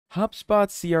HubSpot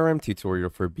CRM tutorial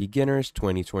for beginners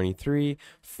 2023,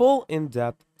 full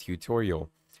in-depth tutorial.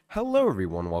 Hello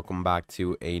everyone, welcome back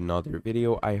to another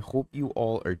video. I hope you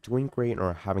all are doing great and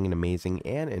are having an amazing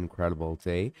and incredible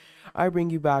day. I bring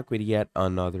you back with yet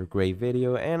another great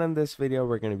video, and in this video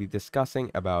we're going to be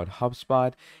discussing about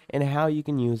HubSpot and how you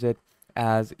can use it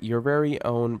as your very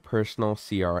own personal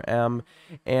CRM,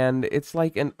 and it's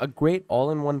like a great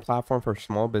all-in-one platform for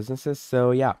small businesses.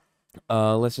 So yeah,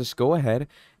 let's just go ahead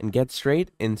and get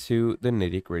straight into the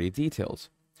nitty-gritty details.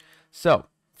 So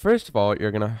first of all,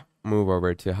 you're gonna move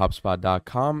over to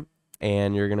HubSpot.com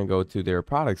and you're gonna go to their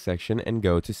product section and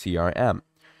go to CRM.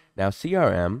 Now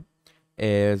CRM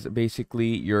is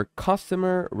basically your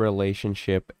customer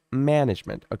relationship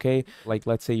management. Okay, like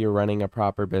let's say you're running a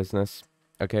proper business.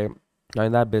 Okay, now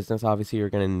in that business, obviously you're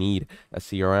going to need a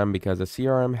CRM, because a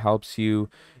CRM helps you,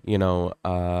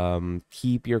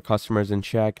 keep your customers in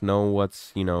check, know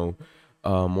what's,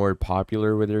 more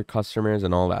popular with your customers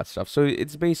and all that stuff. So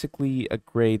it's basically a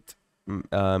great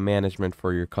management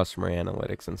for your customer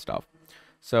analytics and stuff.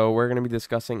 So we're going to be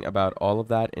discussing about all of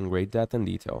that in great depth and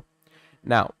detail.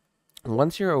 Now,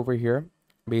 once you're over here,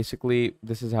 basically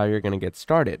this is how you're going to get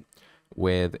started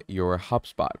with your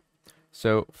HubSpot.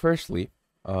 So firstly,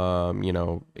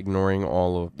 ignoring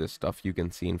all of this stuff you can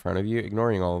see in front of you,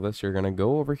 ignoring all of this, you're going to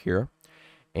go over here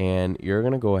and you're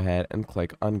going to go ahead and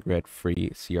click on Get Free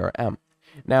CRM.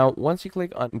 Now, once you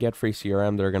click on Get Free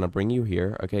CRM, they're going to bring you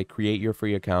here. Okay, create your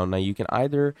free account. Now, you can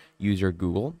either use your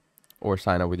Google or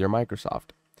sign up with your Microsoft.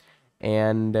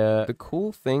 And the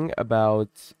cool thing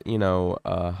about,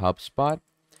 HubSpot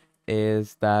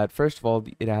is that, first of all,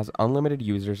 it has unlimited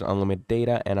users, unlimited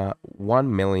data, and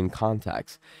 1 million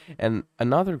contacts. And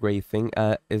another great thing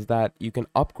is that you can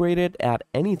upgrade it at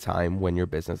any time when your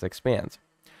business expands.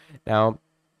 Now,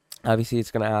 obviously,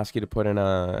 it's going to ask you to put in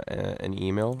an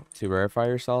email to verify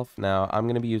yourself. Now, I'm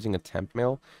going to be using a temp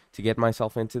mail to get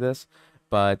myself into this,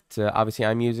 but obviously,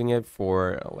 I'm using it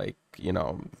for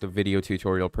the video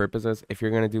tutorial purposes. If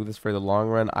you're going to do this for the long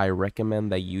run, I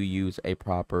recommend that you use a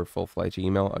proper full-fledged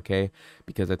email, okay?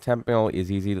 Because a temp mail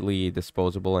is easily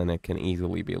disposable and it can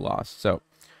easily be lost. So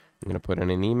I'm going to put in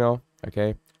an email,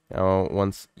 okay? Now,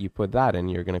 once you put that in,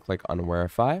 you're going to click on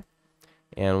verify.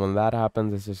 And when that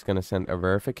happens, it's just going to send a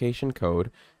verification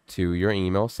code to your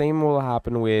email. Same will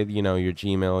happen with, your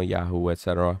Gmail, Yahoo,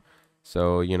 etc.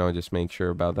 So, just make sure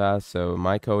about that. So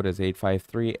my code is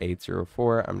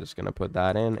 853804. I'm just going to put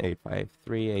that in,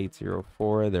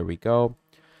 853804. There we go.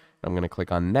 I'm going to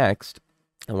click on next.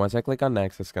 And once I click on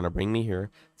next, it's going to bring me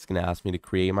here. It's going to ask me to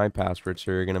create my password.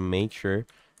 So you're going to make sure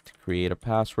to create a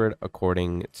password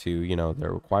according to,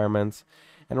 the requirements.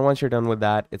 And once you're done with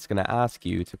that, it's going to ask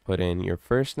you to put in your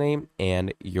first name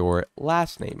and your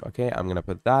last name. Okay, I'm going to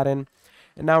put that in.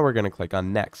 And now we're going to click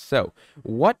on next. So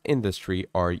what industry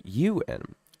are you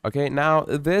in? Okay, now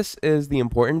this is the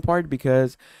important part,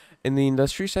 because in the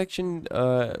industry section,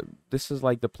 this is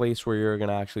like the place where you're going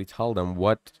to actually tell them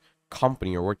what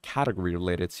company or what category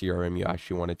related CRM you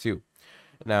actually want to do.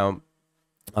 Now,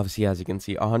 obviously, as you can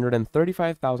see,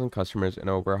 135,000 customers in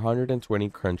over 120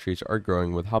 countries are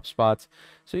growing with HubSpot.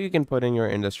 So you can put in your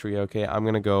industry. Okay, I'm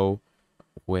going to go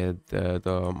with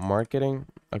the marketing.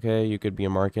 Okay, you could be a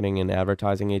marketing and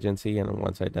advertising agency. And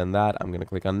once I've done that, I'm going to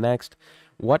click on next.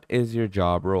 What is your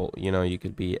job role? You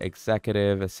could be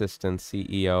executive, assistant,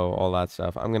 CEO, all that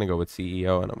stuff. I'm going to go with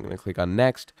CEO and I'm going to click on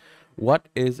next. What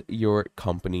is your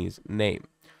company's name?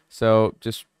 So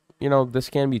just, this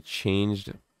can be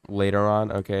changed later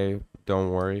on. Okay,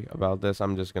 don't worry about this.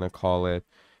 I'm just going to call it,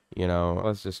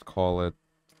 let's just call it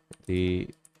the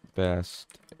best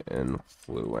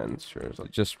influencers,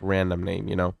 just random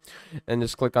name, and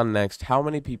just click on next. How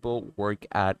many people work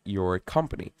at your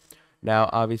company? Now,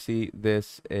 obviously,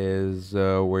 this is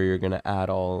where you're going to add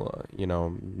all, you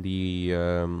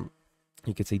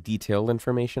could say detailed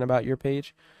information about your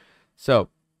page. So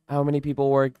how many people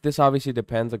work? This obviously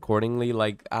depends accordingly.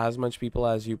 Like, as much people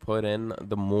as you put in,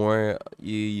 the more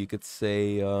you could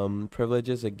say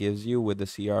privileges it gives you with the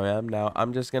CRM. Now,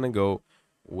 I'm just going to go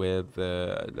with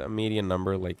a median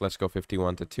number, like let's go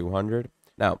 51 to 200.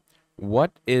 Now,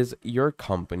 what is your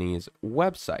company's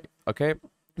website? Okay,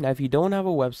 now if you don't have a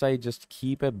website, just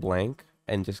keep it blank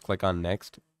and just click on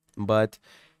next. But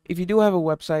if you do have a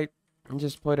website,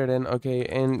 just put it in. Okay,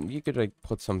 and you could like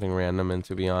put something random in,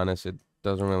 to be honest, it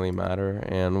doesn't really matter.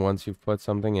 And once you've put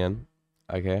something in,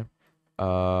 okay,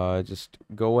 just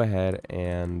go ahead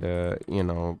and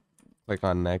click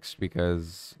on next,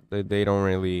 because they don't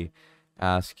really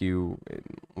ask you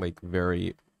like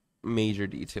very major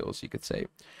details, you could say.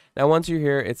 Now, once you're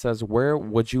here, it says, where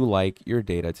would you like your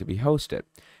data to be hosted?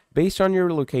 Based on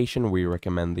your location, we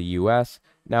recommend the US.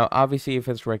 Now, obviously, if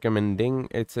it's like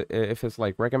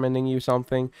recommending you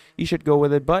something, you should go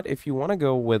with it. But if you want to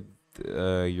go with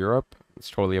Europe, it's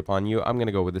totally upon you. I'm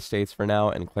gonna go with the States for now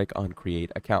and click on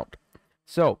create account.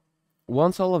 So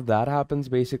once all of that happens,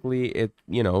 basically it,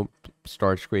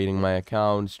 starts creating my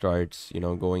account, starts,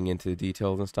 going into the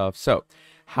details and stuff. So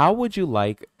how would you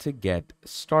like to get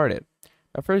started?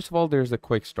 Now, first of all, there's a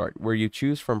quick start where you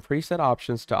choose from preset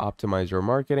options to optimize your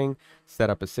marketing, set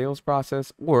up a sales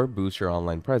process, or boost your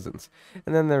online presence.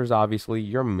 And then there's obviously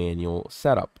your manual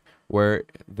setup where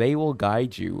they will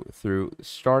guide you through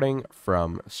starting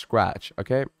from scratch.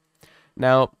 Okay.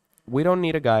 Now, we don't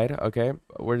need a guide, okay?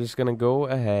 We're just gonna go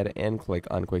ahead and click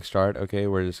on quick start, okay?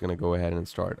 We're just gonna go ahead and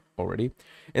start already.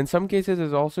 In some cases,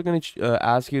 it's also gonna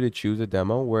ask you to choose a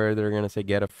demo where they're gonna say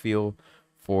get a feel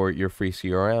for your free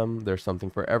CRM. There's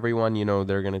something for everyone,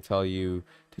 they're gonna tell you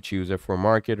to choose it for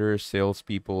marketers,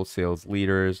 salespeople, sales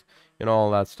leaders,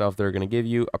 all that stuff. They're gonna give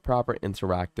you a proper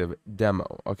interactive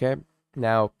demo, okay?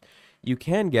 Now, you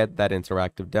can get that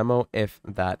interactive demo if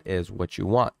that is what you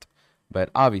want. But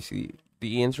obviously,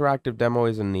 the interactive demo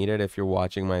isn't needed if you're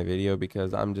watching my video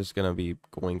because I'm just going to be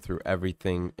going through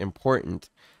everything important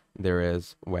there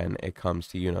is when it comes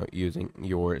to, using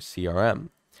your CRM.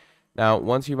 Now,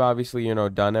 once you've obviously,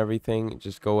 done everything,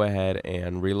 just go ahead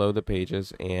and reload the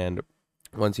pages. And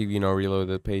once you've, reloaded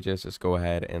the pages, just go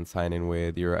ahead and sign in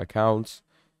with your accounts.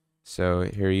 So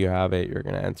here you have it. You're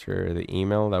going to enter the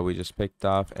email that we just picked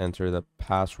off, enter the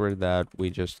password that we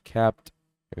just kept.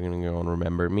 You're going to go on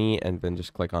remember me and then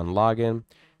just click on login.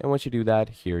 And once you do that,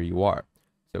 here you are.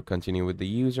 So continue with the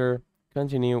user,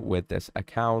 continue with this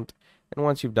account. And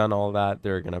once you've done all that,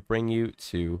 they're going to bring you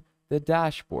to the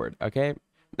dashboard. Okay.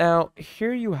 Now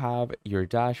here you have your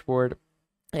dashboard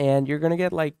and you're going to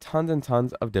get like tons and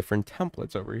tons of different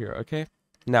templates over here. Okay.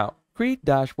 Now create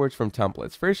dashboards from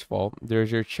templates. First of all,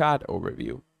 there's your chat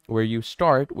overview where you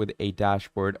start with a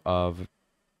dashboard of,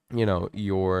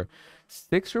 your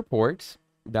 6 reports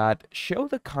that show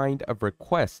the kind of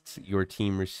requests your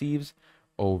team receives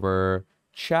over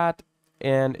chat,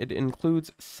 and it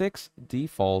includes 6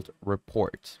 default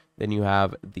reports. Then you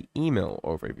have the email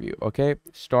overview. Okay,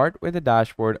 start with a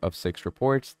dashboard of 6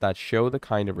 reports that show the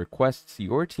kind of requests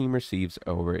your team receives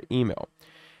over email,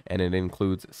 and it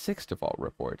includes 6 default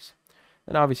reports.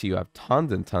 And obviously you have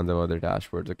tons and tons of other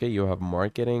dashboards. Okay, you have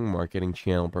marketing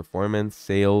channel performance,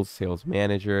 sales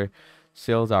manager,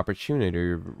 sales opportunity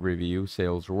review,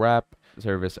 sales rep,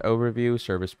 service overview,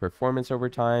 service performance over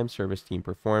time, service team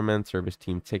performance, service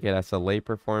team ticket SLA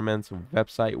performance,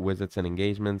 website visits and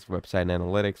engagements, website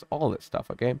analytics, all this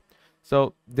stuff. Okay,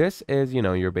 so this is,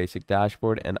 your basic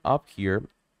dashboard. And up here,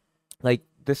 like,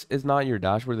 this is not your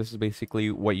dashboard. This is basically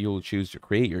what you'll choose to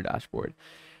create your dashboard.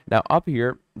 Now up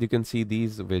here, you can see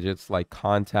these widgets like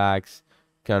contacts,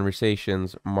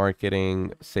 conversations,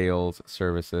 marketing, sales,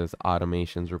 services,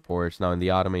 automations, reports. Now in the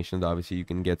automations, obviously you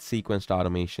can get sequenced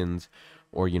automations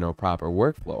or, proper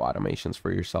workflow automations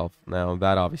for yourself. Now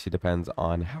that obviously depends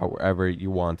on however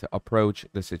you want to approach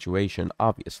the situation,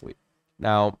 obviously.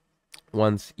 Now,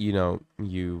 once,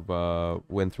 you've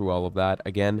went through all of that,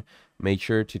 again, make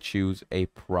sure to choose a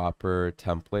proper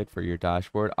template for your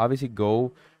dashboard. Obviously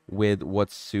go with what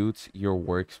suits your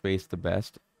workspace the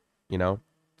best,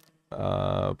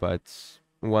 but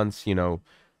once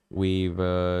we've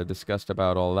discussed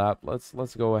about all that,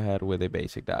 let's go ahead with a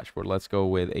basic dashboard. Let's go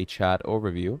with a chat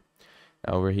overview.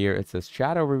 Now over here it says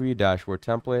chat overview dashboard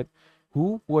template.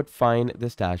 Who would find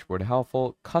this dashboard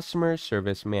helpful? Customer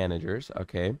service managers.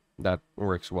 Okay, that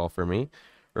works well for me.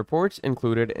 Reports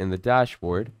included in the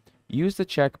dashboard. Use the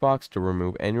checkbox to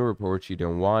remove any reports you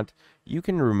don't want. You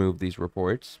can remove these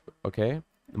reports, okay?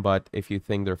 But if you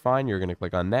think they're fine, you're going to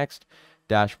click on next.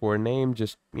 Dashboard name,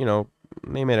 just,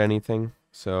 name it anything.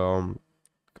 So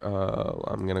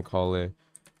I'm going to call it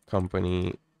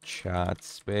company chat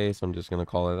space. I'm just going to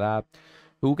call it that.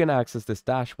 Who can access this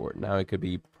dashboard? Now it could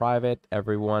be private,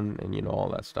 everyone, and all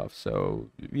that stuff. So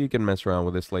you can mess around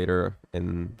with this later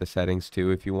in the settings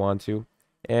too if you want to.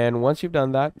 And once you've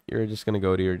done that, you're just going to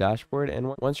go to your dashboard.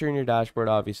 And once you're in your dashboard,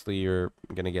 obviously you're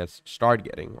going to start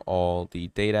getting all the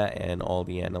data and all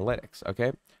the analytics.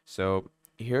 Okay, so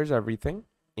here's everything.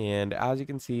 And as you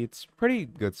can see, it's pretty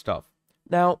good stuff.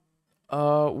 Now,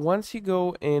 once you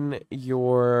go in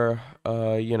your,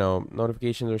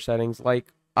 notifications or settings,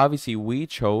 like obviously we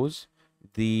chose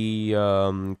the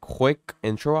quick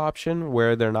intro option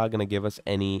where they're not going to give us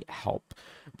any help.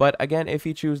 But again, if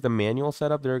you choose the manual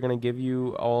setup, they're going to give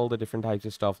you all the different types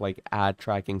of stuff like add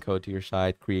tracking code to your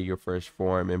site, create your first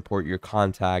form, import your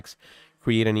contacts,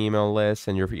 create an email list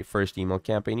and your first email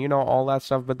campaign, all that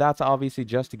stuff. But that's obviously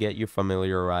just to get you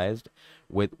familiarized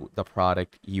with the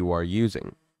product you are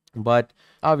using. But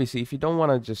obviously, if you don't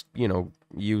want to just,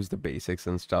 use the basics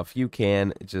and stuff, you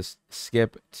can just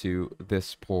skip to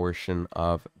this portion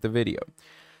of the video.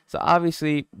 So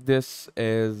obviously, this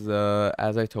is,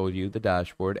 as I told you, the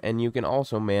dashboard, and you can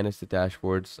also manage the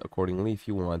dashboards accordingly if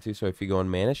you want to. So if you go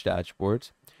and manage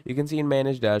dashboards, you can see in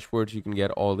manage dashboards, you can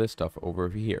get all this stuff over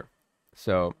here.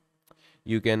 So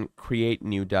you can create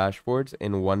new dashboards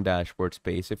in one dashboard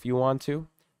space if you want to.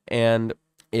 And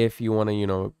if you want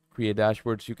to, create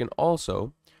dashboards, you can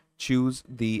also choose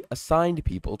the assigned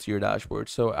people to your dashboard.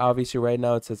 So obviously right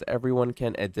now it says everyone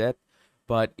can edit,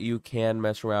 but you can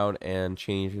mess around and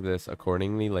change this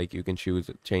accordingly. Like you can change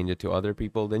it to other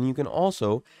people. Then you can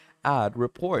also add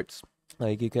reports.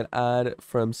 Like you can add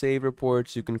from save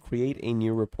reports, you can create a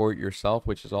new report yourself,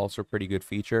 which is also a pretty good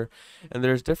feature. And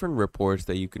there's different reports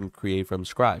that you can create from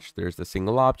scratch. There's the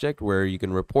single object where you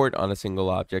can report on a single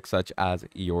object, such as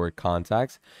your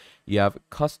contacts. You have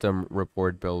custom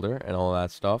report builder and all that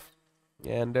stuff.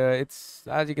 And it's,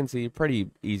 as you can see,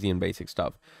 pretty easy and basic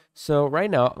stuff. So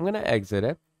right now I'm going to exit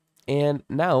it. And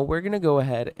now we're going to go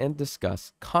ahead and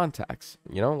discuss contacts.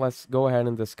 Let's go ahead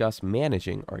and discuss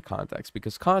managing our contacts,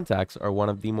 because contacts are one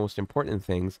of the most important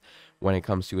things when it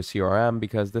comes to a CRM,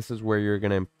 because this is where you're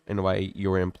going to invite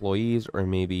your employees or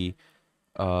maybe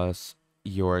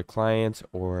your clients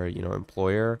or,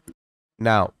 employer.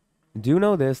 Now, do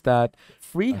know this, that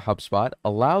free HubSpot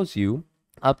allows you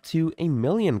up to 1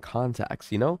 million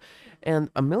contacts, and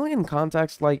 1 million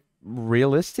contacts, like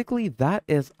realistically, that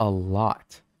is a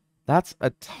lot. That's a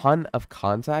ton of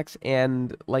contacts,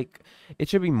 and like it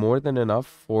should be more than enough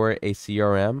for a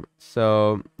CRM.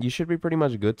 So you should be pretty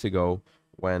much good to go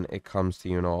when it comes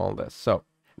to, all this. So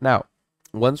now,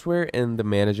 once we're in the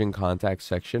managing contacts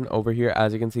section over here,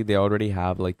 as you can see, they already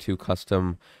have like 2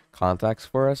 custom contacts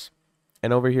for us.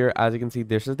 And over here, as you can see,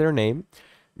 this is their name,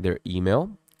 their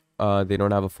email. They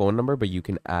don't have a phone number, but you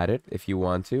can add it if you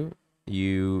want to.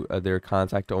 Their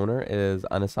contact owner is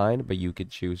unassigned, but you could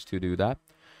choose to do that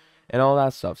and all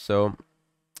that stuff. So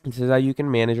this is how you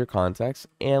can manage your contacts.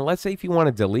 And let's say if you want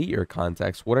to delete your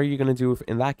contacts, what are you going to do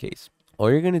in that case? All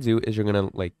you're going to do is you're going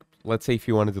to, let's say if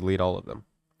you want to delete all of them,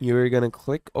 you're going to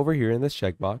click over here in this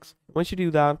checkbox. Once you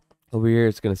do that, over here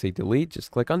it's going to say delete.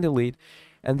 Just click on delete,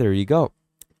 and there you go.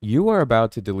 You are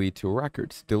about to delete 2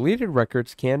 records. Deleted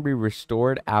records can be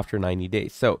restored after 90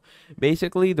 days. So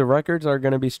basically, the records are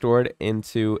going to be stored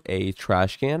into a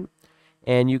trash can,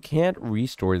 and you can't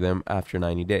restore them after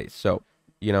 90 days. So,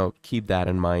 keep that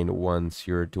in mind once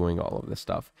you're doing all of this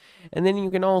stuff. And then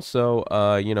you can also,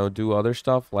 do other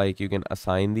stuff, like you can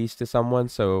assign these to someone.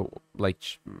 So, like,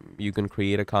 you can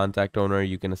create a contact owner,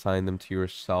 you can assign them to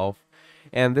yourself.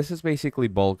 And this is basically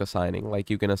bulk assigning. Like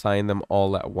you can assign them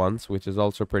all at once, which is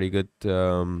also a pretty good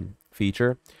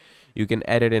feature. You can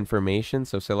edit information.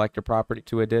 So select a property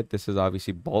to edit. This is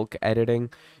obviously bulk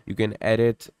editing. You can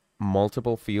edit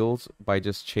multiple fields by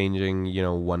just changing,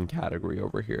 one category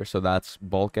over here. So that's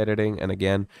bulk editing. And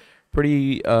again,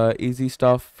 pretty easy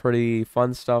stuff, pretty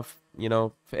fun stuff,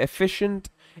 efficient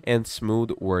and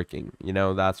smooth working.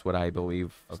 That's what I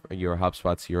believe your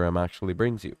HubSpot CRM actually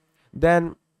brings you.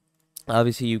 Then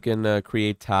obviously, you can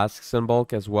create tasks in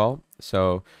bulk as well.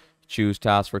 So choose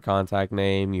tasks for contact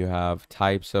name. You have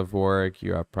types of work.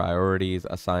 You have priorities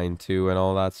assigned to and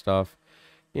all that stuff.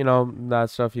 That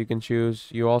stuff you can choose.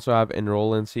 You also have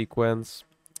enroll in sequence.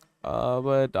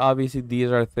 But obviously,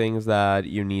 these are things that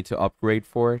you need to upgrade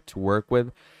for to work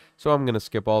with. So I'm going to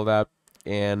skip all that.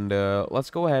 And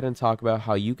let's go ahead and talk about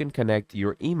how you can connect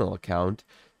your email account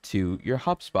to your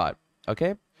HubSpot.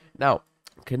 Okay? Now,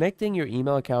 connecting your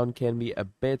email account can be a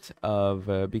bit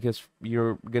of because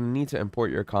you're going to need to import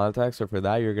your contacts. So for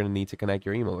that, you're going to need to connect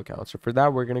your email account. So for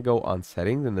that, we're going to go on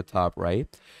settings in the top right.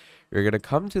 You're going to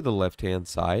come to the left-hand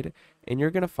side and you're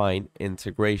going to find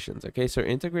integrations. Okay, so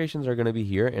integrations are going to be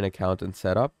here in account and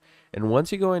setup. And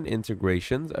once you go in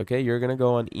integrations, okay, you're going to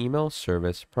go on email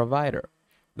service provider.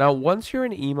 Now, once you're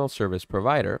an email service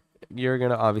provider, you're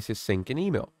going to obviously sync an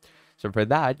email. So for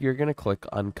that, you're going to click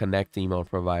on connect email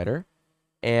provider.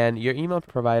 And your email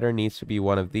provider needs to be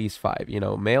one of these 5,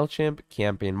 MailChimp,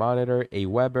 Campaign Monitor,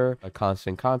 Aweber, a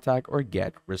Constant Contact, or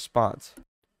Get Response.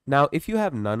 Now, if you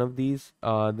have none of these,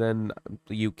 then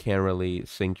you can't really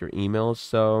sync your emails.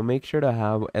 So make sure to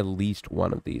have at least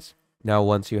one of these. Now,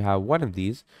 once you have one of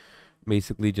these,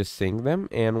 basically just sync them.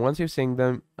 And once you sync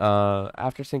them,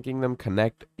 after syncing them,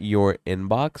 connect your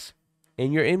inbox.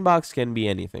 And your inbox can be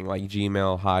anything like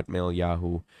Gmail, Hotmail,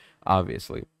 Yahoo,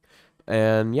 obviously.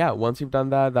 And yeah, once you've done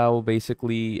that, that will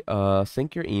basically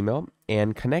sync your email.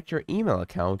 and connect your email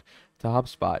account to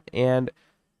HubSpot. And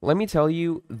let me tell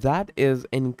you, that is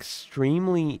an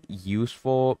extremely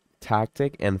useful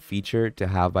tactic and feature to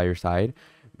have by your side,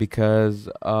 because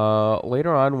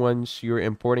later on, once you're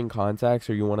importing contacts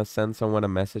or you want to send someone a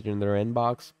message in their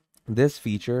inbox, this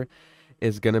feature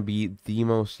is going to be the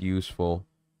most useful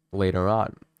later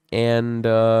on. And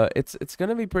it's going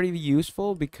to be pretty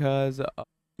useful because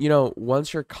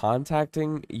once you're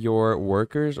contacting your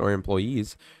workers or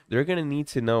employees, they're going to need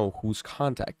to know who's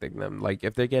contacting them. Like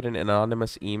if they get an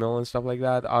anonymous email and stuff like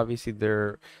that, obviously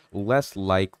they're less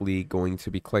likely going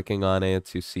to be clicking on it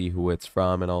to see who it's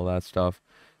from and all that stuff.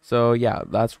 So yeah,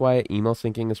 that's why email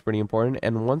syncing is pretty important.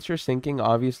 And once you're syncing,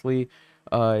 obviously,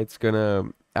 it's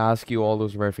gonna ask you all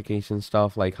those verification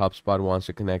stuff, like HubSpot wants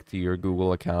to connect to your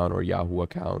Google account or Yahoo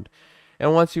account.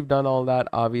 And once you've done all that,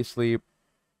 obviously,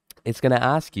 it's going to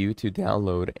ask you to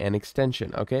download an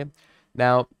extension, okay?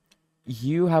 Now,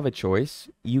 you have a choice.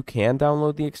 You can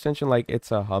download the extension, like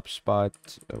it's a HubSpot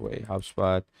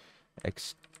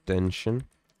extension.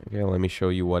 Okay, let me show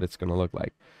you what it's going to look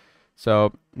like.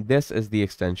 So this is the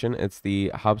extension. It's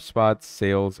the HubSpot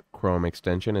Sales Chrome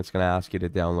extension. It's going to ask you to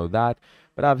download that,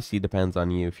 but obviously it depends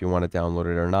on you if you want to download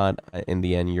it or not. In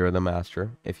the end, you're the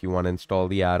master. If you want to install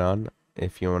the add-on,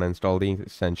 if you want to install the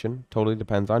extension, totally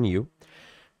depends on you,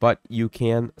 but you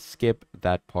can skip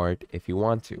that part if you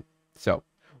want to. So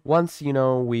once,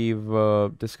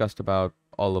 we've discussed about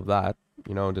all of that,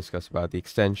 discussed about the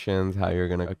extensions, how you're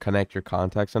going to connect your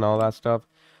contacts and all that stuff,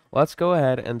 let's go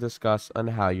ahead and discuss on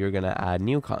how you're going to add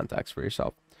new contacts for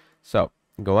yourself. So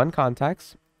go on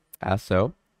contacts, as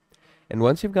so. And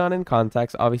once you've gone in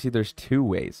contacts, obviously there's two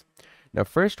ways. Now,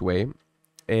 first way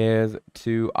is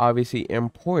to obviously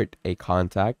import a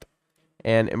contact.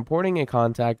 And importing a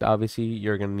contact, obviously,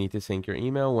 you're going to need to sync your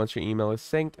email once your email is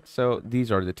synced. So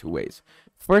these are the two ways.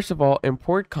 First of all,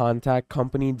 import contact,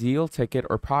 company, deal, ticket,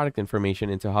 or product information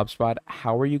into HubSpot.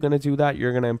 How are you going to do that?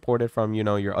 You're going to import it from,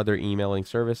 your other emailing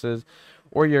services,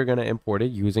 or you're going to import it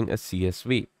using a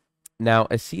CSV. Now,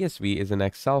 a CSV is an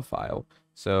Excel file.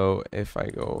 So if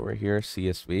I go over here,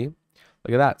 CSV,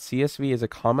 look at that. CSV is a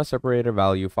comma separator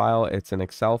value file. It's an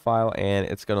Excel file, and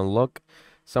it's going to look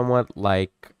somewhat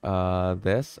like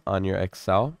this on your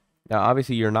Excel. Now,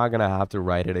 obviously, you're not going to have to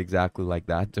write it exactly like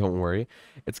that. Don't worry.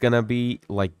 It's going to be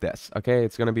like this, okay?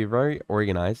 It's going to be very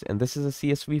organized, and this is a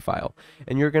CSV file.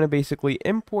 And you're going to basically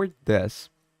import this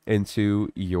into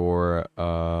your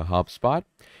HubSpot.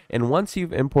 And once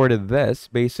you've imported this,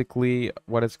 basically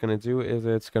what it's going to do is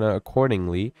it's going to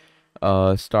accordingly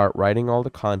start writing all the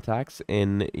contacts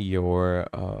in your,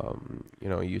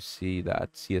 you see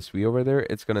that CSV over there.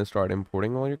 It's going to start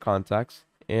importing all your contacts.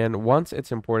 And once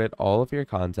it's imported all of your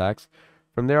contacts,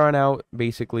 from there on out,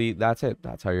 basically, that's it.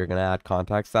 That's how you're going to add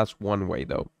contacts. That's one way,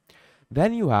 though.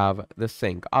 Then you have the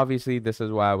sync. Obviously, this is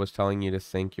why I was telling you to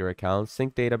sync your accounts,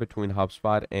 sync data between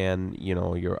HubSpot and,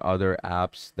 your other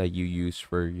apps that you use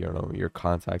for, your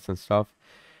contacts and stuff.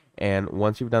 And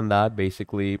once you've done that,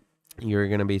 basically, you're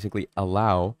going to basically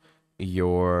allow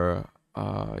your,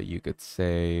 you could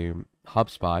say,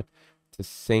 HubSpot to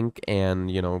sync and,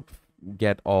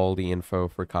 get all the info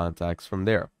for contacts from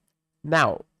there.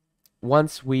 Now,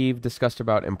 once we've discussed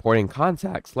about importing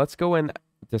contacts, let's go and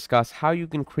discuss how you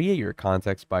can create your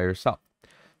contacts by yourself.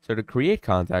 So to create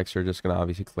contacts, you're just going to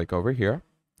obviously click over here.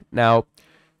 Now,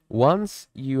 once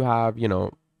you have,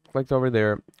 clicked over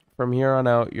there, from here on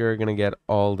out, you're going to get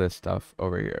all this stuff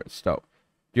over here. So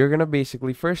you're going to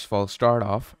basically, first of all, start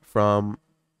off from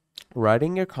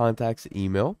writing your contact's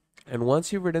email. And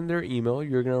once you've written their email,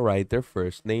 you're going to write their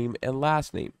first name and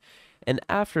last name. And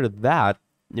after that,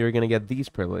 you're going to get these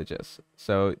privileges.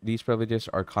 So these privileges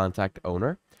are contact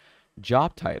owner,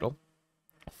 job title,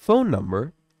 phone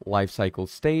number, life cycle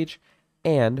stage,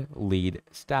 and lead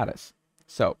status.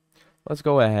 So let's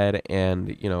go ahead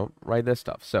and, write this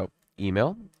stuff. So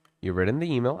email, you've written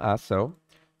the email as so,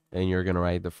 and you're going to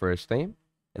write the first name,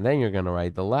 and then you're going to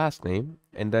write the last name,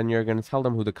 and then you're going to tell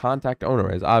them who the contact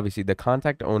owner is. Obviously, the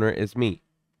contact owner is me,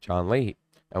 John Leahy.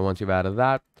 And once you've added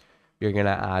that, you're going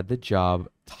to add the job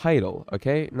title,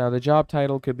 okay? Now, the job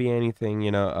title could be anything,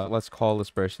 let's call this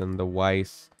person the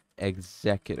vice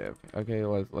executive, okay?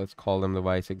 Let's call them the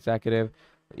vice executive.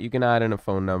 You can add in a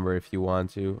phone number if you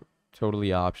want to.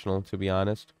 Totally optional, to be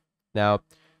honest. Now,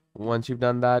 once you've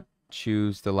done that,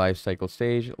 choose the life cycle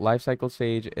stage. Life cycle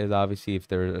stage is obviously if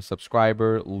there's a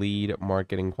subscriber, lead,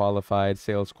 marketing qualified,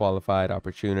 sales qualified,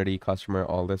 opportunity, customer,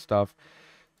 all this stuff.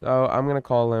 So I'm going to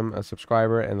call him a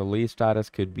subscriber, and the lead status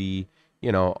could be,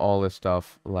 all this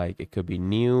stuff. Like it could be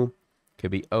new,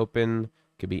 could be open,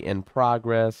 could be in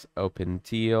progress, open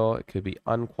deal, it could be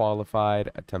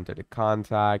unqualified, attempted to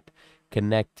contact,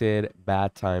 connected,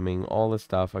 bad timing, all the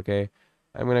stuff, okay?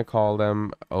 I'm gonna call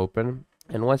them open.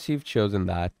 And once you've chosen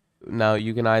that, now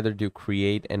you can either do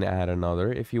create and add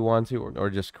another if you want to, or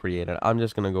just create it. I'm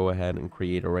just gonna go ahead and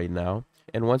create it right now.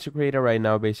 And once you create it right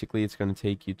now, basically it's gonna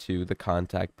take you to the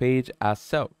contact page as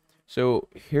so. So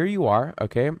here you are,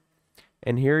 okay?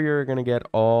 And here you're gonna get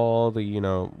all the,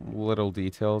 little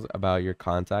details about your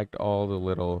contact, all the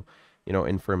little,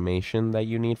 information that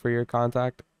you need for your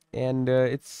contact. And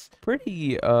it's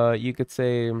pretty, you could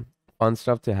say, fun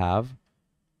stuff to have,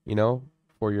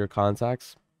 for your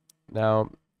contacts.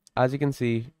 Now, as you can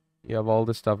see, you have all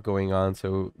this stuff going on.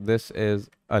 So this is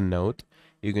a note.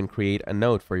 You can create a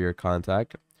note for your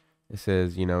contact. This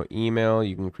is, email.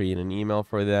 You can create an email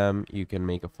for them. You can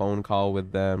make a phone call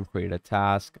with them, create a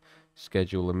task,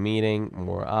 schedule a meeting,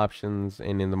 more options.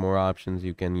 And in the more options,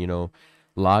 you can,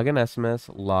 log an SMS,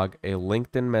 log a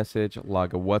LinkedIn message,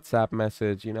 log a WhatsApp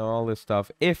message, all this stuff.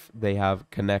 If they have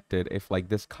connected, if like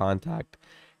this contact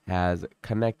has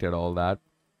connected all that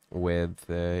with,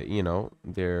 their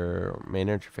main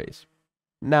interface.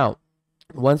 Now,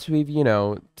 once we've,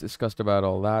 discussed about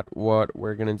all that, what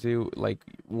we're going to do, like,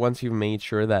 once you've made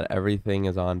sure that everything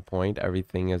is on point,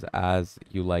 everything is as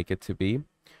you like it to be,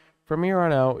 from here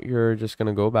on out, you're just going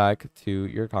to go back to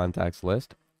your contacts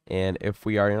list. And if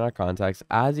we are in our contacts,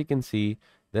 as you can see,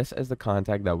 this is the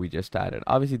contact that we just added.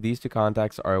 Obviously, these two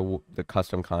contacts are the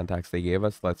custom contacts they gave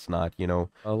us. Let's not,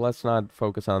 let's not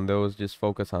focus on those. Just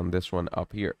focus on this one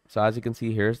up here. So as you can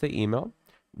see, here's the email,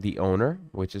 the owner,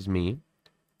 which is me.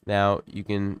 Now you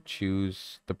can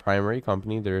choose the primary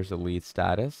company. There's a lead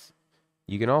status.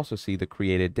 You can also see the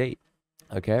created date.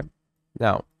 Okay.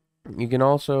 Now you can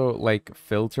also like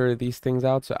filter these things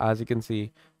out. So as you can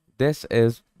see, this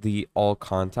is the all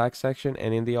contacts section,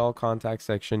 and in the all contacts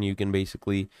section, you can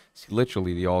basically see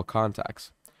literally the all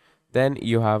contacts. Then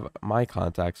you have my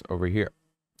contacts over here.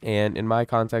 And in my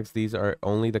contacts, these are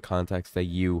only the contacts that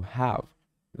you have.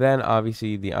 Then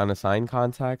obviously the unassigned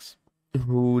contacts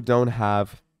who don't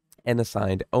have an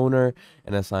assigned owner,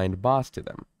 an assigned boss to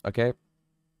them. Okay.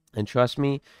 And trust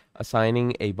me,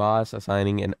 assigning a boss,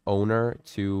 assigning an owner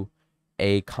to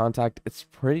a contact, it's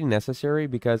pretty necessary,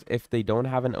 because if they don't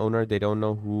have an owner, they don't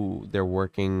know who they're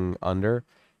working under,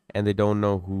 and they don't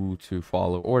know who to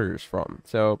follow orders from.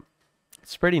 So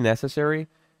it's pretty necessary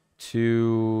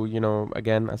to,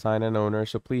 again, assign an owner.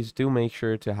 So please do make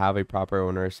sure to have a proper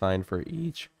owner assigned for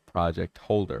each project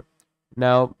holder.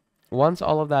 Now, once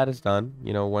all of that is done,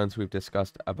 once we've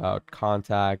discussed about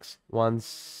contacts,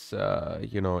 once,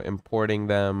 importing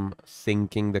them,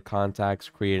 syncing the contacts,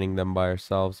 creating them by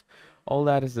ourselves, all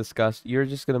that is discussed, you're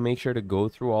just going to make sure to go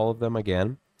through all of them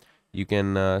again. You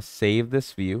can save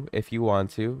this view if you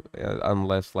want to,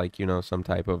 unless like, some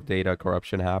type of data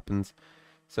corruption happens.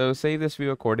 So save this view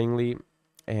accordingly.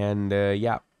 And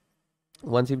yeah,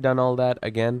 once you've done all that,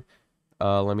 again,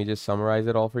 let me just summarize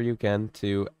it all for you, Ken.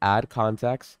 To add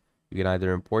contacts, you can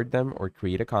either import them or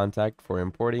create a contact. For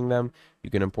importing them, you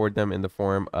can import them in the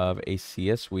form of a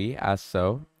CSV as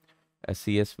so. A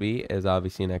CSV is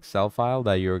obviously an Excel file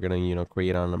that you're going to,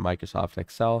 create on a Microsoft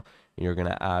Excel. And you're going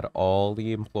to add all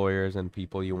the employers and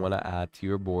people you want to add to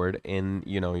your board in,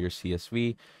 your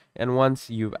CSV. And once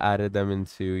you've added them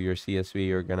into your CSV,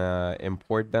 you're going to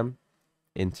import them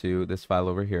into this file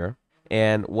over here.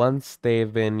 And once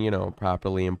they've been,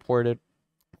 properly imported,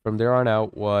 from there on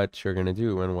out, what you're going to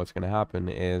do and what's going to happen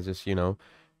is just,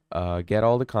 get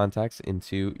all the contacts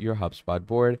into your HubSpot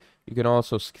board. You can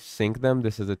also sync them.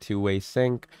 This is a two-way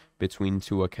sync between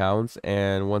two accounts.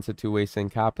 And once a two-way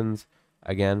sync happens,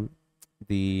 again,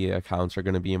 the accounts are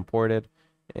going to be imported.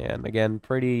 And again,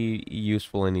 pretty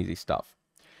useful and easy stuff.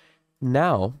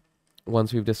 Now,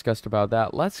 once we've discussed about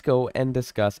that, let's go and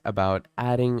discuss about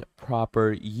adding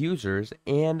proper users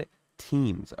and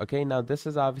teams. Okay, now this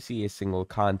is obviously a single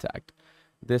contact.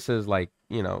 This is like,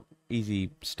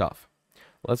 easy stuff.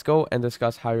 Let's go and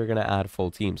discuss how you're going to add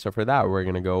full teams. So for that, we're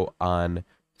going to go on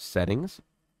settings.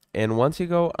 And once you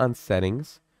go on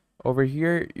settings, over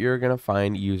here, you're going to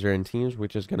find user and teams,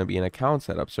 which is going to be an account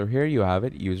setup. So here you have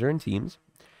it, user and teams.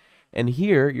 And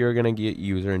here you're going to get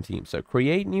user and teams. So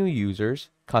create new users,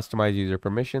 customize user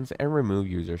permissions, and remove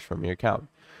users from your account.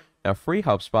 Now, free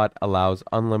HubSpot allows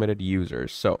unlimited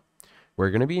users. So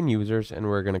we're going to be in users, and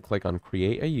we're going to click on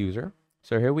create a user.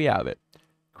 So here we have it.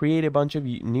 Create a bunch of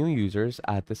new users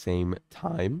at the same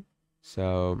time.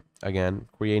 So again,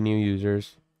 create new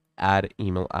users, add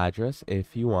email address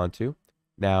if you want to.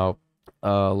 Now,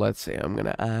 let's say I'm going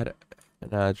to add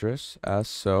an address as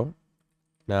so.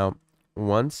 Now,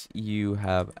 once you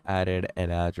have added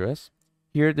an address,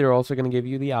 here they're also going to give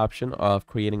you the option of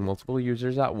creating multiple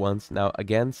users at once. Now,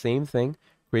 again, same thing.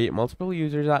 create multiple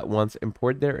users at once,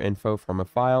 import their info from a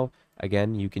file.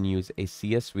 Again, you can use a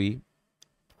CSV.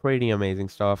 Pretty amazing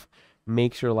stuff.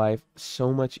 Makes your life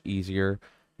so much easier.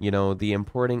 You know, the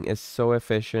importing is so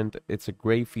efficient. It's a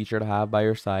great feature to have by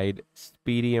your side.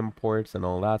 Speedy imports and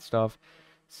all that stuff.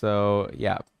 So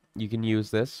yeah, you can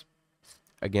use this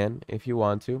again if you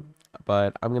want to,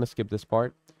 but I'm gonna skip this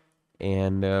part,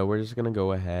 and we're just gonna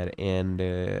go ahead and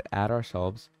add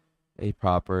ourselves a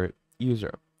proper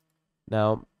user.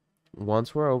 Now,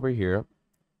 once we're over here,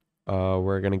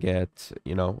 we're gonna get,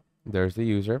 there's the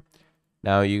user.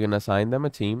 Now you can assign them a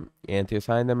team, and to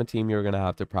assign them a team, you're gonna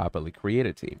have to properly create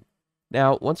a team.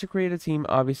 Now, once you create a team,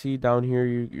 obviously down here,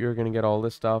 you're going to get all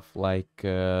this stuff like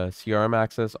CRM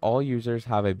access. All users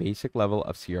have a basic level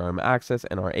of CRM access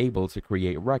and are able to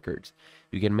create records.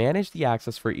 You can manage the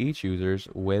access for each users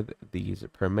with these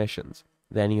permissions.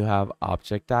 Then you have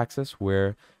object access,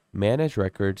 where manage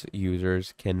records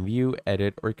users can view,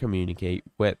 edit, or communicate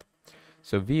with.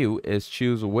 So view is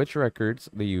choose which records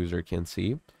the user can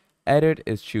see. Edit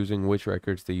is choosing which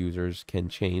records the users can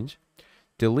change.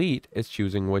 Delete is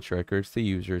choosing which records the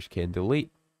users can delete.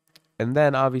 And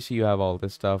then obviously you have all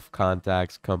this stuff: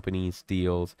 contacts, companies,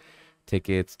 deals,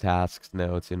 tickets, tasks,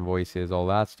 notes, invoices, all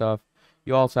that stuff.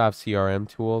 You also have CRM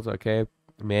tools, okay?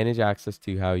 Manage access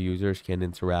to how users can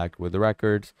interact with the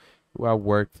records. You have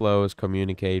workflows,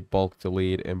 communicate, bulk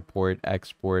delete, import,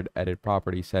 export, edit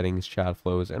property settings, chat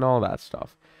flows, and all that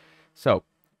stuff. So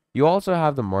you also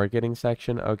have the marketing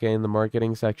section. Okay, in the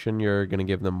marketing section, you're going to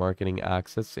give them marketing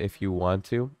access if you want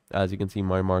to. As you can see,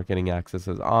 my marketing access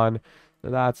is on. So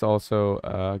that's also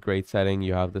a great setting.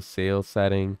 You have the sales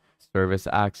setting, service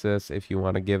access if you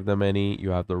want to give them any.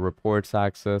 You have the reports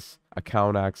access,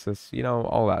 account access,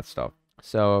 all that stuff.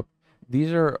 So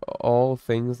these are all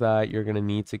things that you're going to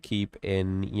need to keep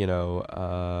in,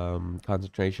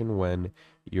 concentration when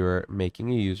you're making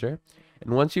a user.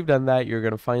 And once you've done that, you're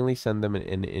going to finally send them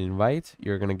an invite.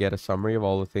 You're going to get a summary of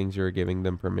all the things you're giving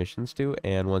them permissions to.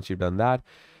 And once you've done that,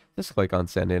 just click on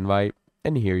send invite,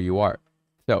 and here you are.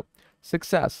 So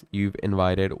success, you've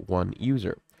invited one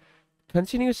user.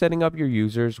 Continue setting up your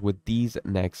users with these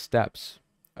next steps.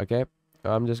 Okay,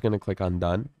 I'm just going to click on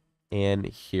done, and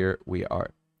here we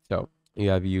are. So you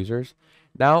have users.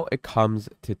 Now it comes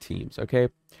to teams. Okay.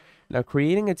 Now,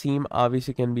 creating a team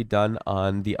obviously can be done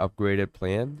on the upgraded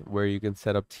plan, where you can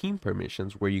set up team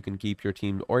permissions, where you can keep your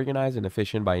team organized and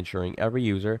efficient by ensuring every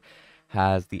user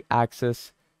has the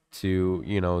access to,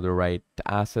 the right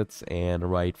assets and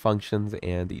right functions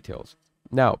and details.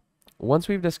 Now, once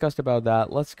we've discussed about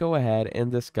that, let's go ahead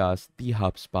and discuss the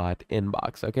HubSpot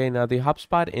inbox. Okay, now the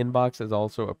HubSpot inbox is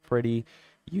also a pretty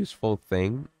useful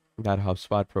thing that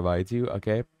HubSpot provides you.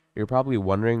 Okay. You're probably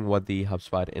wondering what the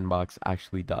HubSpot inbox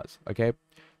actually does, okay?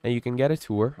 Now you can get a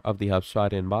tour of the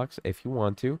HubSpot inbox if you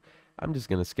want to. I'm just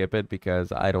going to skip it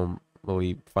because I don't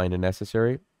really find it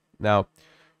necessary. Now,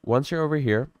 once you're over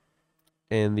here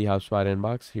in the HubSpot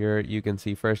inbox, here you can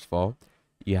see, first of all,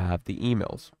 you have the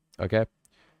emails, okay?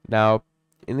 Now,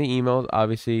 in the emails,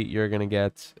 obviously, you're going to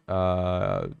get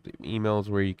emails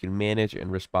where you can manage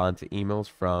and respond to emails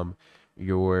from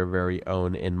your very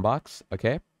own inbox,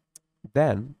 okay?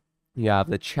 Then you have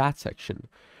the chat section,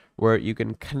 where you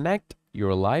can connect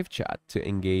your live chat to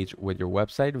engage with your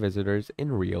website visitors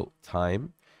in real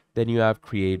time. Then you have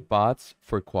create bots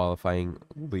for qualifying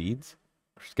leads,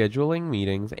 scheduling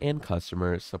meetings, and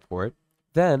customer support.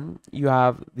 Then you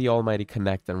have the almighty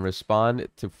connect and respond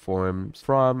to forms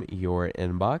from your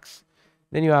inbox.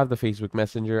 Then you have the Facebook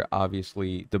Messenger,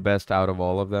 obviously the best out of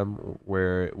all of them,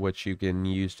 which you can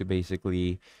use to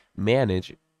basically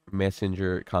manage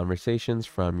Messenger conversations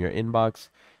from your inbox.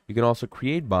 You can also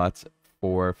create bots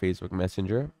for Facebook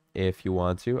Messenger if you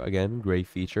want to. Again, great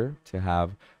feature to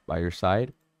have by your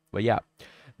side. But yeah,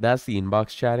 that's the inbox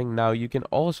chatting. Now you can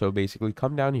also basically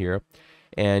come down here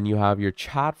and you have your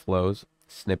chat flows,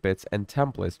 snippets, and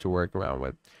templates to work around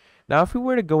with. Now, if we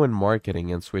were to go in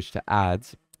marketing and switch to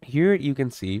ads, here you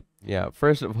can see,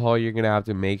 first of all, you're going to have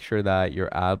to make sure that your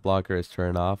ad blocker is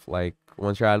turned off. Like,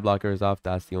 once your ad blocker is off,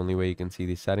 that's the only way you can see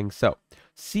these settings. So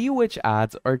see which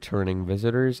ads are turning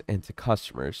visitors into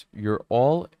customers. You're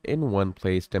all in one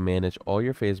place to manage all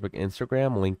your Facebook,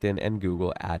 Instagram, LinkedIn, and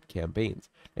Google ad campaigns.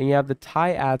 And you have the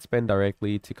tie ad spend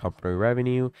directly to company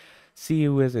revenue, see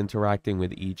who is interacting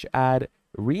with each ad,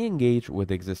 re-engage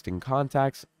with existing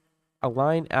contacts,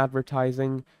 align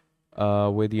advertising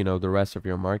with, the rest of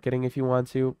your marketing if you want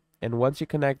to. And once you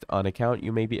connect on account,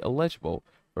 you may be eligible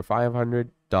for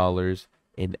 $500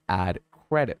 in ad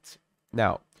credits.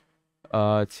 Now,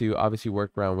 to obviously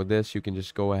work around with this, you can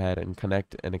just go ahead and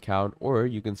connect an account, or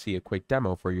you can see a quick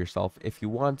demo for yourself if you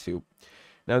want to.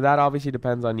 Now that obviously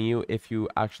depends on you if you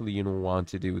actually, want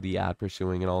to do the ad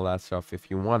pursuing and all that stuff, if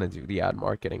you want to do the ad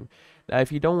marketing. Now,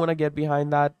 if you don't want to get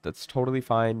behind that, that's totally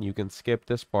fine. You can skip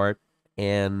this part.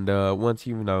 And once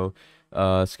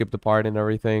skip the part and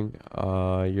everything,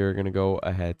 you're going to go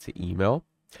ahead to email.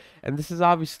 And this is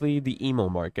obviously the email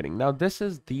marketing. Now, this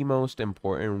is the most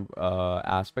important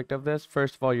aspect of this.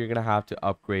 First of all, you're going to have to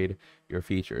upgrade your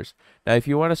features. Now, if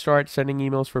you want to start sending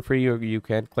emails for free, you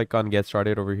can click on Get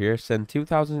Started over here. Send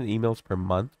 2,000 emails per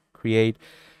month. Create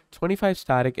 25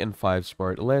 static and 5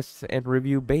 smart lists, and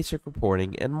review basic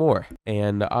reporting and more.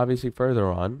 And obviously, further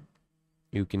on,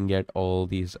 you can get all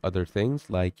these other things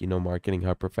like, Marketing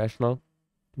Hub Professional.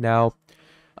 Now,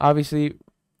 obviously,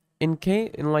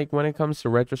 when it comes to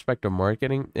retrospective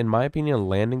marketing, in my opinion,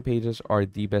 landing pages are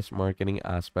the best marketing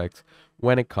aspects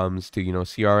when it comes to,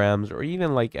 CRMs, or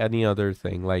even like any other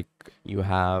thing. Like you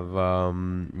have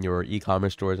your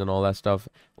e-commerce stores and all that stuff.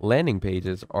 Landing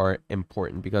pages are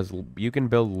important because you can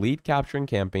build lead capturing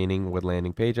campaigning with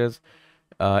landing pages.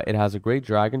 It has a great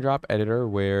drag and drop editor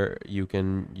where you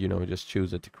can, just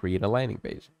choose it to create a landing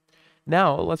page.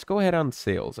 Now, let's go ahead on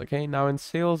sales. Okay, now in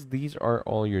sales, these are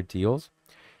all your deals.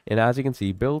 And as you can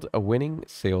see, build a winning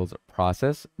sales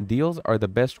process. Deals are the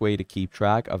best way to keep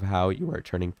track of how you are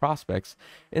turning prospects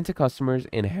into customers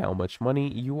and how much money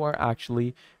you are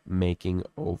actually making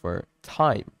over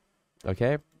time.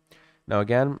 Okay. Now,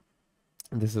 again,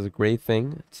 this is a great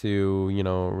thing to,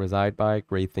 reside by,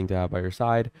 great thing to have by your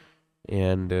side.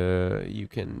 And you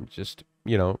can just,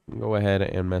 go ahead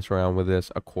and mess around with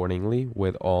this accordingly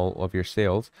with all of your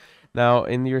sales. Now,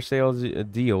 in your sales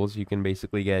deals, you can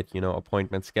basically get,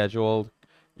 appointments scheduled.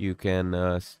 You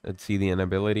can see the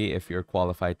inability if you're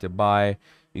qualified to buy.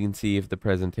 You can see if the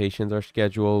presentations are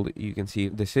scheduled. You can see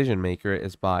if decision maker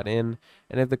is bought in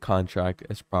and if the contract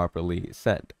is properly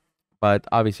sent. But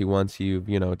obviously, once you've,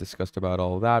 discussed about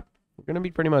all of that, we're going to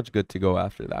be pretty much good to go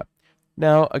after that.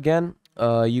 Now, again,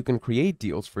 you can create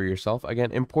deals for yourself.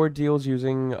 Again, import deals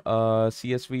using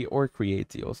CSV or create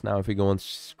deals. Now, if we go on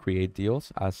create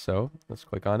deals, as so, let's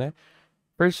click on it.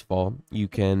 First of all, you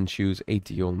can choose a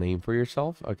deal name for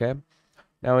yourself. Okay.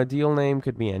 Now, a deal name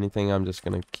could be anything. I'm just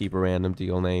going to keep a random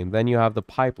deal name. Then you have the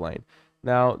pipeline.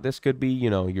 Now, this could be,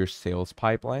 your sales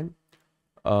pipeline.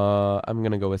 I'm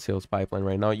gonna go with sales pipeline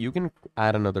right now. You can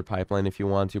add another pipeline if you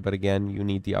want to, but again, you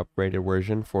need the upgraded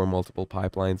version for multiple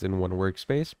pipelines in one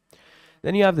workspace.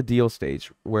 Then you have the deal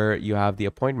stage where you have the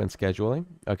appointment scheduling.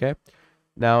 Okay.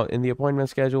 Now, in the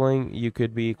appointment scheduling, you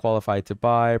could be qualified to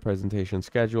buy, presentation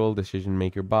schedule, decision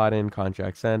maker bought in,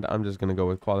 contract sent. I'm just gonna go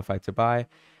with qualified to buy.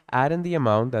 Add in the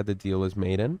amount that the deal is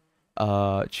made in.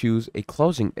 Choose a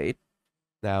closing date.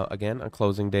 Now, again, a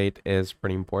closing date is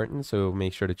pretty important, so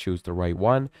make sure to choose the right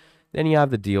one. Then you have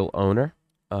the deal owner.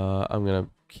 I'm going to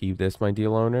keep this my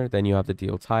deal owner. Then you have the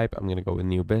deal type. I'm going to go with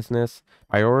new business.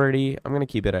 Priority, I'm going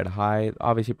to keep it at high.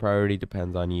 Obviously, priority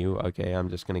depends on you. Okay, I'm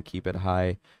just going to keep it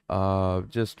high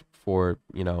just for,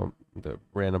 the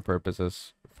random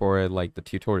purposes, for like the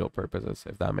tutorial purposes,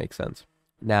 if that makes sense.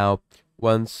 Now,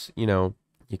 once, you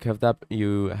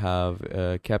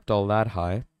have kept all that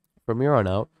high, from here on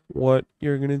out, what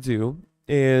you're going to do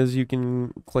is you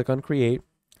can click on create.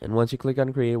 And once you click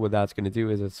on create, what that's going to do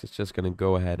is it's just going to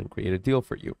go ahead and create a deal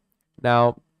for you.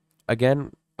 Now,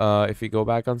 again, if you go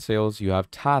back on sales, you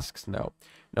have tasks now.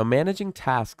 Now, managing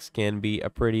tasks can be a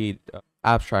pretty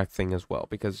abstract thing as well,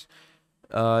 because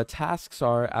tasks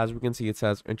are, as we can see, it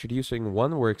says introducing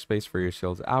one workspace for your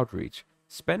sales outreach.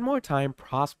 Spend more time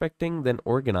prospecting than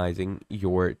organizing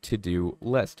your to-do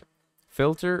list.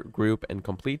 Filter, group, and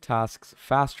complete tasks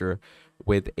faster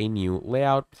with a new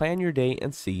layout. Plan your day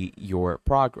and see your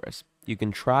progress. You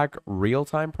can track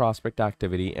real-time prospect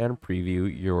activity and preview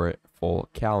your full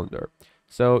calendar.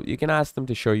 So you can ask them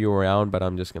to show you around, but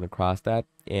I'm just going to cross that.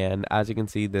 And as you can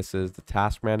see, this is the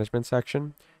task management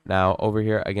section. Now over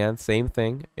here, again, same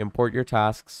thing. Import your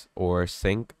tasks or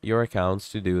sync your accounts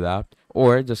to do that.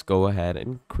 Or just go ahead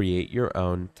and create your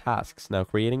own tasks. Now,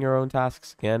 creating your own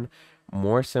tasks, again,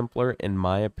 more simpler in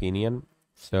my opinion,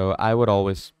 so I would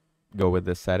always go with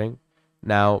this setting.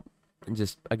 Now,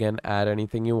 just again, add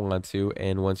anything you want to,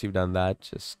 and once you've done that,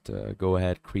 just go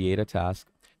ahead, create a task.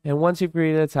 And once you've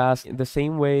created a task, the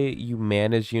same way you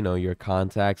manage, your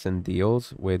contacts and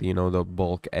deals with, the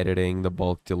bulk editing, the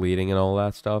bulk deleting and all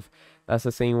that stuff, that's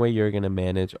the same way you're going to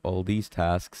manage all these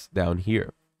tasks down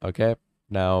here. Okay.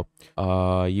 Now,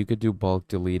 you could do bulk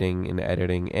deleting and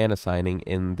editing and assigning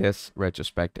in this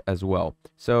retrospect as well.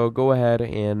 So go ahead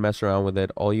and mess around with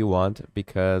it all you want,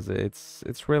 because it's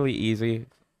really easy.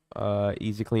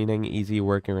 Easy cleaning, easy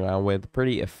working around with,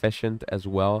 pretty efficient as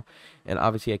well. And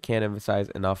obviously, I can't emphasize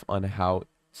enough on how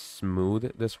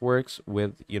smooth this works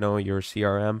with, your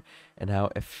CRM, and how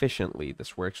efficiently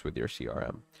this works with your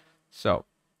CRM. So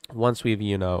once we've,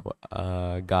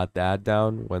 got that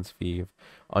down, once we've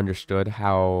understood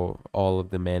how all of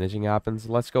the managing happens,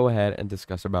 let's go ahead and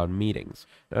discuss about meetings.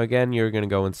 Now, again, you're going to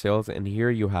go in sales, and here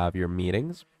you have your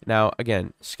meetings. Now,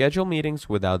 again, schedule meetings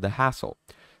without the hassle.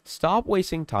 Stop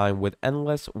wasting time with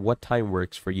endless what time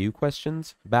works for you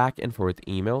questions, back and forth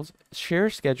emails. Share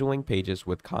scheduling pages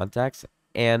with contacts,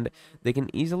 and they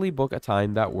can easily book a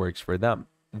time that works for them.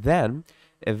 Then,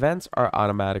 events are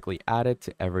automatically added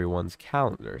to everyone's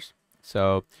calendars.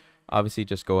 So, obviously,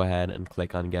 just go ahead and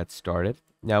click on Get Started.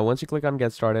 Now, once you click on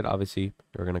Get Started, obviously,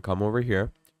 you're going to come over here.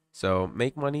 So,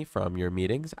 make money from your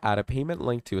meetings. Add a payment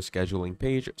link to a scheduling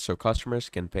page so customers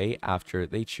can pay after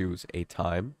they choose a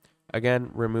time.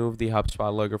 Again, remove the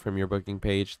HubSpot logo from your booking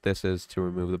page. This is to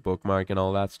remove the bookmark and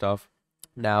all that stuff.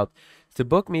 Now, to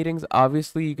book meetings,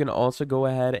 obviously, you can also go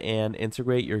ahead and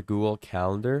integrate your Google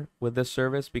Calendar with this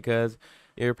service, because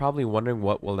you're probably wondering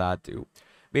what will that do.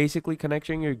 Basically,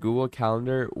 connecting your Google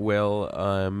Calendar will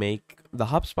make the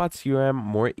HubSpot CRM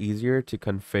more easier to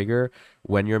configure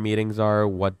when your meetings are,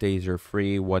 what days you're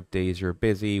free, what days you're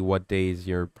busy, what days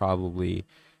you're probably,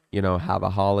 have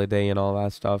a holiday and all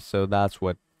that stuff. So that's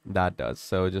what that does.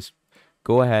 So just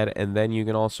go ahead, and then you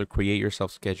can also create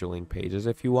yourself scheduling pages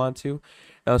if you want to.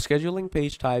 Now, scheduling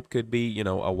page type could be,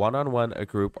 a one-on-one, a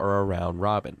group, or a round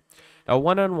robin. Now,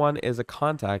 one-on-one is a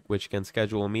contact which can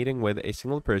schedule a meeting with a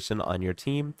single person on your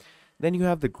team. Then you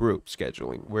have the group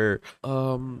scheduling, where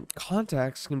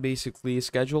contacts can basically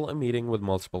schedule a meeting with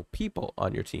multiple people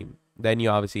on your team. Then you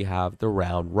obviously have the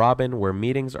round robin, where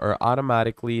meetings are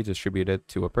automatically distributed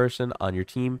to a person on your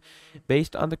team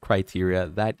based on the criteria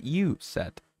that you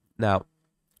set. Now,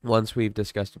 once we've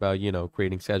discussed about,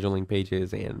 creating scheduling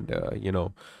pages and,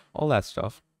 all that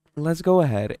stuff, let's go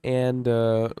ahead and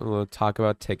we'll talk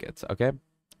about tickets, okay?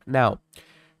 Now,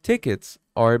 tickets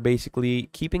are basically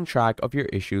keeping track of your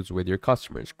issues with your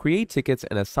customers. Create tickets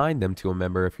and assign them to a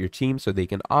member of your team so they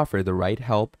can offer the right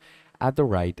help at the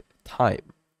right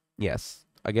time. Yes,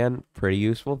 again, pretty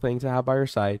useful thing to have by your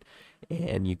side.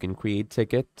 And you can create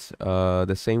tickets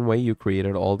the same way you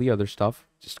created all the other stuff.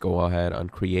 Just go ahead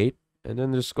and create, and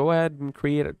then just go ahead and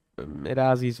create it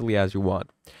as easily as you want.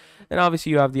 And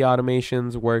obviously you have the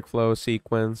automations, workflow,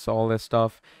 sequence, all this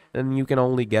stuff. And you can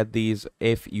only get these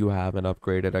if you have an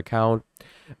upgraded account.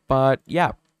 But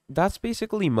yeah, that's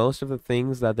basically most of the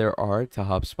things that there are to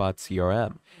HubSpot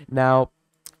CRM. Now,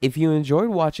 if you enjoyed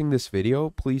watching this video,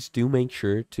 please do make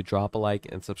sure to drop a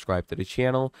like and subscribe to the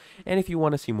channel. And if you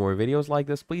want to see more videos like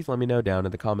this, please let me know down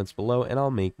in the comments below and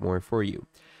I'll make more for you.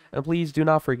 And please do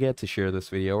not forget to share this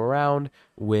video around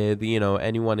with,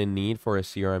 anyone in need for a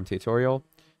CRM tutorial.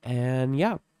 And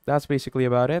yeah, that's basically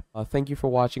about it. Thank you for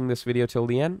watching this video till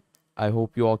the end. I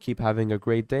hope you all keep having a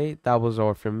great day. That was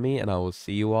all from me, and I will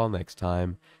see you all next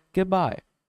time. Goodbye.